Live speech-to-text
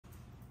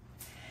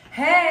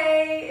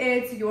Hey,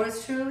 it's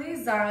yours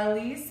truly, Zahra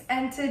Elise,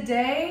 and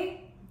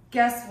today,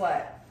 guess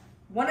what?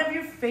 One of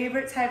your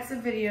favorite types of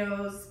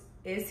videos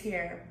is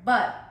here,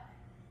 but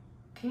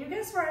can you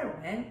guess where I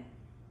went?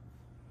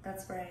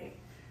 That's right.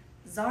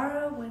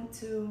 Zara went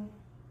to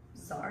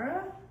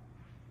Zara?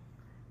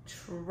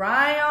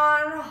 Try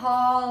on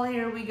haul,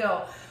 here we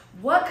go.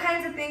 What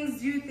kinds of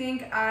things do you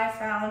think I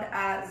found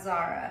at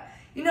Zara?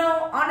 You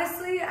know,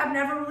 honestly, I've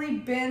never really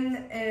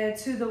been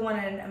to the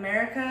one in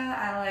America.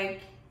 I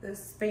like the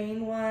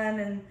Spain one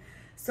and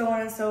so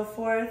on and so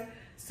forth.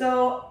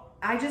 So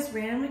I just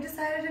randomly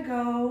decided to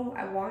go.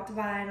 I walked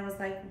by and I was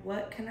like,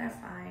 what can I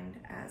find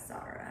at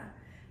Zara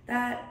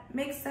that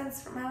makes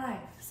sense for my life?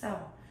 So,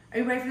 are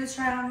you ready for this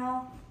try on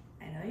haul?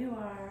 I know you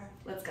are.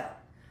 Let's go.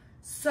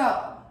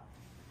 So,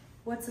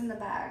 what's in the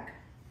bag?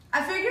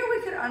 I figured we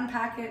could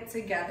unpack it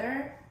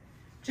together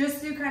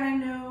just so you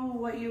kind of knew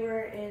what you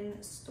were in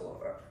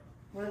store.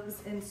 What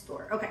was in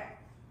store. Okay.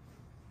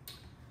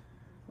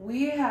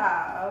 We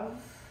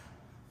have,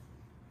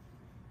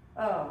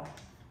 oh,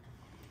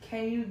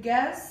 can you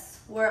guess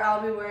where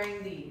I'll be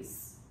wearing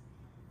these?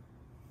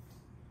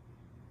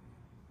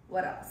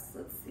 What else?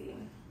 Let's see.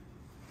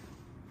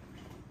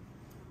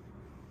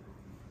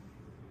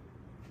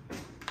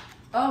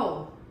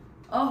 Oh,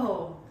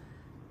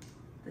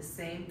 the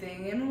same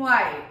thing in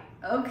white.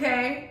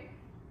 Okay,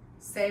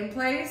 same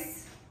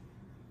place,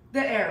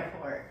 the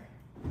airport.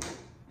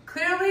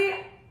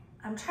 Clearly,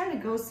 I'm trying to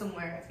go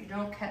somewhere if you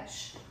don't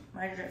catch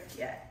my drift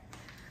yet.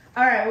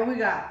 All right, what we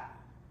got?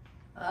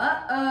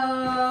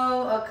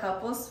 Uh-oh, a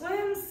couple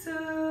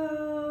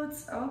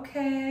swimsuits.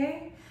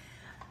 Okay.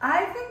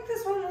 I think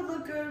this one would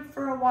look good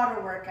for a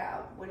water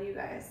workout. What do you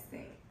guys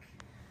think?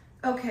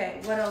 Okay,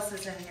 what else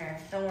is in here?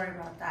 Don't worry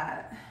about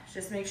that.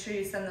 Just make sure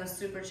you send those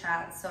super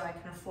chats so I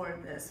can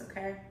afford this,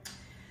 okay?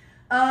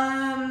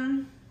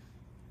 Oh,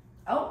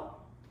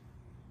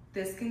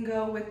 this can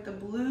go with the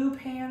blue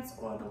pants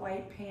or the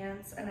white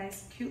pants. A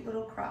nice cute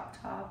little crop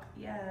top,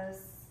 yes.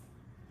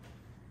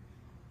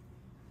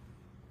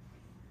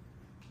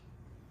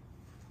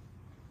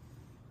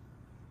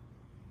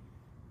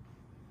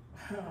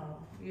 Oh,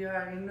 you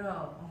already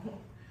know.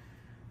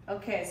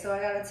 Okay, so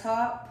I got a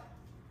top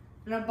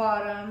and a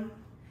bottom.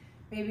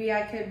 Maybe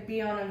I could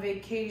be on a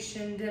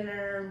vacation,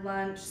 dinner,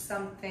 lunch,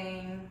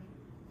 something,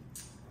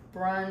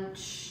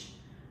 brunch.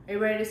 Are you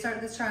ready to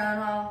start this try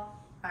on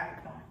haul? All right,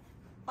 come on.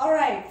 All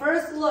right,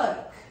 first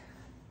look.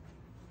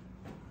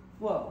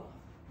 Whoa.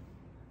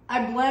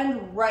 I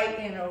blend right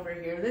in over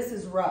here. This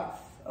is rough,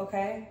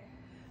 okay?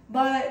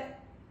 But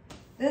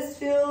this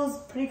feels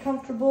pretty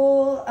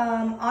comfortable.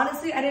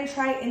 Honestly, I didn't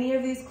try any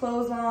of these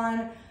clothes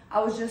on. I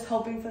was just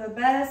hoping for the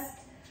best.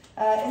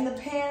 In the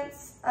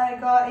pants, I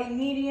got a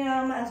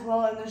medium as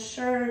well as the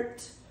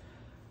shirt.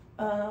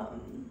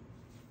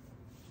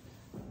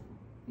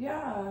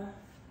 Yeah,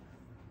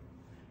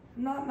 I'm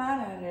not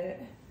mad at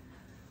it.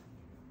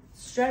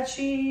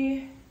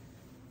 Stretchy,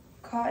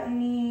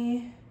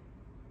 cottony,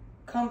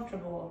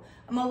 comfortable.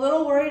 I'm a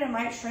little worried it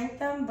might shrink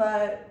them,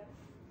 but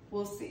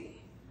we'll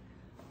see.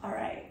 All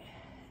right,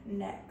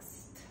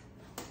 next.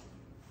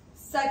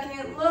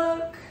 Second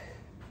look.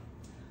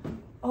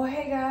 Oh,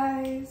 hey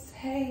guys,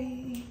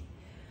 hey.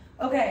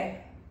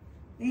 Okay,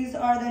 these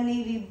are the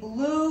navy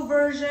blue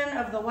version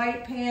of the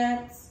white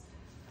pants.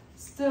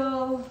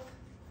 Still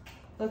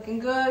looking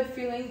good,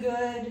 feeling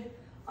good.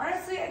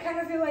 Honestly, I kind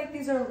of feel like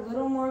these are a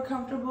little more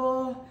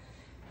comfortable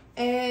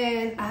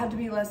and I have to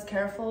be less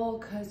careful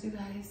because you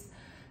guys,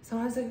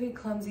 sometimes I can be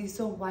clumsy.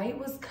 So white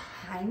was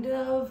kind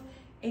of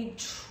a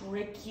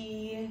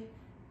tricky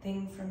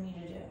thing for me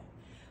to do.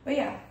 But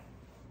yeah,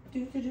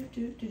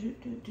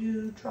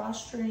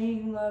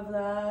 drawstring, love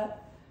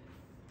that.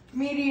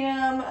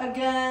 Medium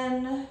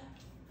again.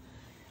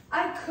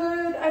 I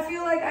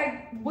feel like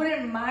I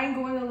wouldn't mind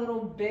going a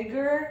little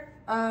bigger,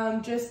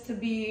 just to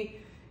be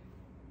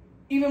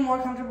even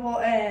more comfortable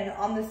and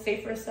on the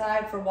safer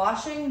side for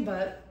washing,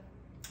 but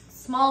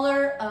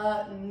smaller,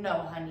 no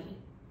honey.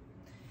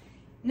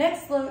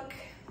 Next look.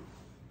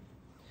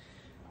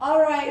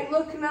 All right,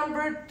 look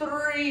number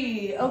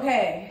 3.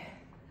 Okay,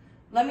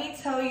 let me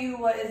tell you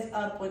what is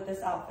up with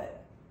this outfit.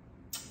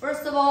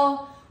 First of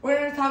all, we're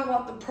gonna talk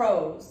about the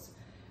pros.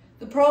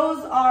 The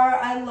pros are,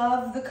 I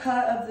love the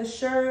cut of the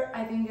shirt.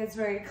 I think it's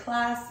very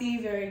classy,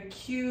 very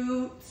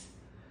cute,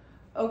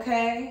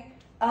 okay?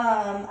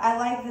 I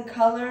like the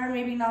color,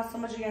 maybe not so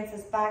much against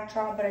this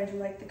backdrop, but I do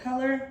like the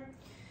color.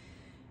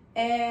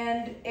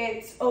 And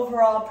it's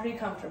overall pretty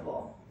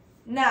comfortable.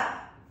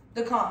 Now,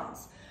 the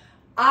cons.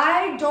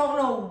 I don't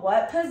know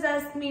what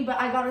possessed me, but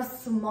I got a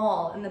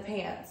small in the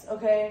pants,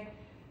 okay?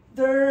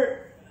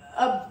 They're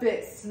a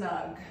bit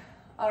snug,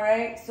 all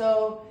right?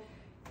 So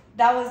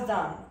that was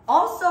dumb.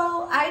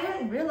 Also, I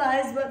didn't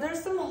realize, but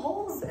there's some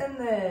holes in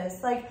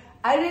this. Like,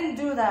 I didn't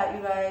do that,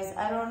 you guys.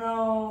 I don't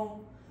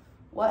know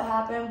what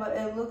happened, but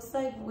it looks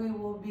like we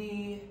will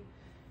be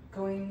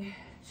going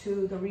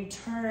to the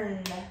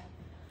return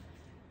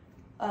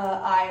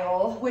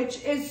aisle,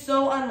 which is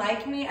so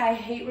unlike me. I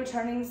hate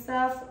returning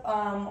stuff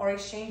or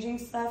exchanging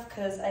stuff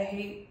because I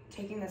hate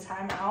taking the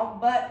time out,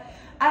 but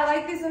I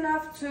like these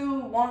enough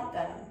to want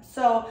them.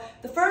 So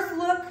the first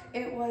look,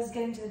 it was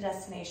getting to the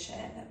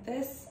destination.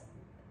 This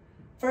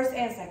first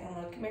and second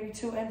look, maybe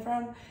to and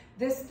from.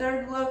 This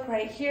third look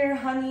right here,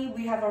 honey,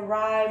 we have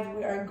arrived.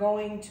 We are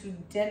going to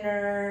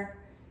dinner.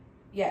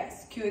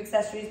 Yes, cute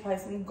accessories, probably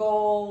some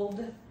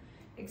gold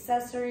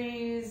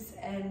accessories,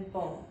 and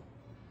boom.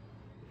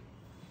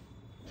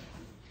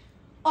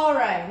 All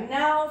right,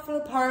 now for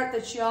the part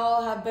that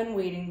y'all have been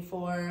waiting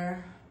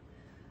for.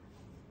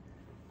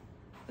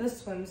 The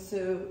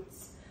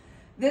swimsuits.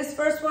 This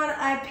first one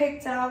I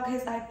picked out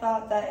because I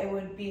thought that it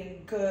would be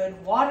a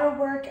good water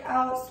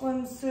workout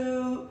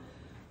swimsuit.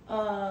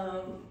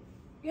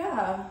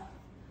 Yeah,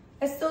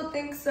 I still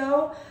think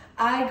so.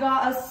 I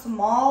got a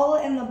small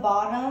in the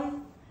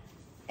bottom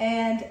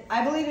and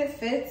I believe it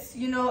fits.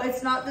 You know,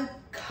 it's not the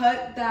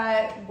cut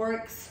that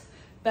works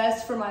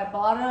best for my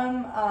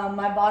bottom.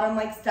 My bottom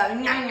likes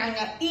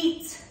to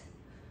eat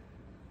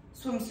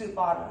swimsuit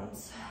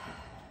bottoms.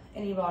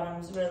 Any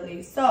bottoms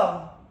really.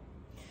 So,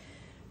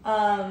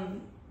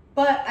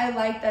 but I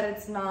like that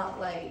it's not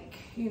like,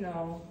 you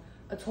know,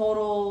 a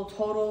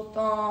total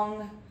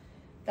thong.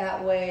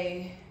 That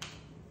way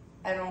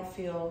I don't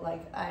feel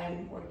like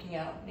I'm working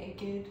out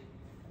naked.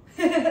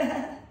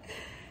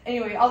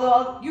 Anyway,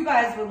 although you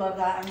guys would love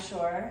that, I'm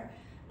sure.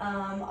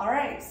 All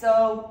right,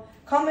 so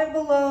comment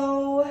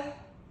below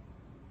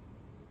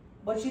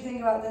what you think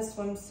about this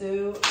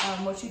swimsuit,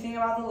 what you think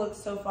about the look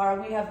so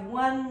far. We have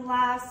one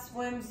last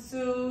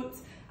swimsuit.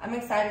 I'm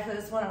excited for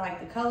this one. I like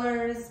the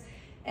colors,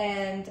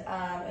 and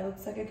it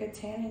looks like a good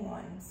tanning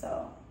one.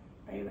 So,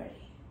 are you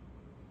ready?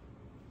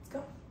 Let's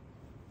go.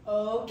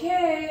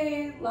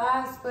 Okay,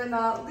 last but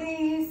not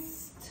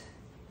least,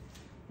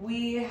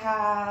 we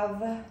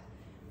have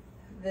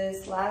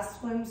this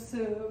last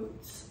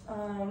swimsuit.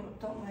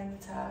 Don't mind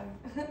the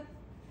tag.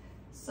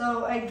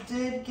 So I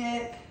did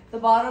get the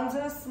bottoms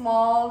in a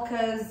small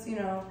because, you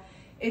know,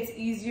 it's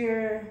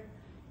easier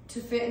to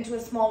fit into a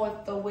small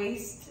with the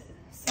waist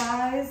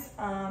size,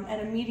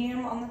 and a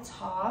medium on the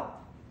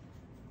top.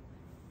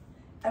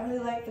 I really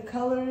like the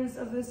colors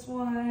of this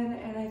one,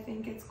 and I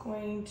think it's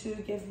going to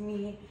give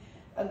me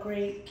a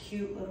great,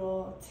 cute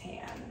little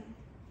tan.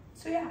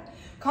 So yeah,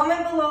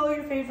 comment below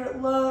your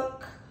favorite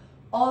look.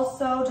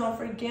 Also, don't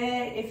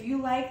forget, if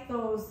you like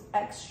those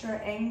extra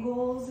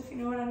angles, if you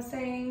know what I'm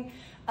saying,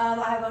 I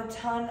have a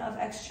ton of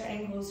extra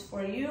angles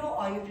for you.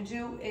 All you have to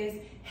do is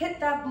hit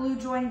that blue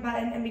join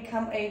button and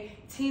become a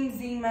Team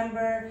Z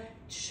member.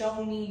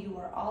 Show me you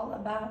are all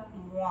about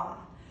moi.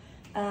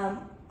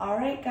 All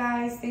right,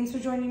 guys, thanks for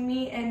joining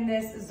me in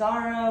this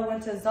Zara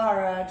went to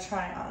Zara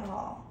try-on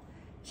haul.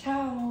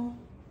 Ciao.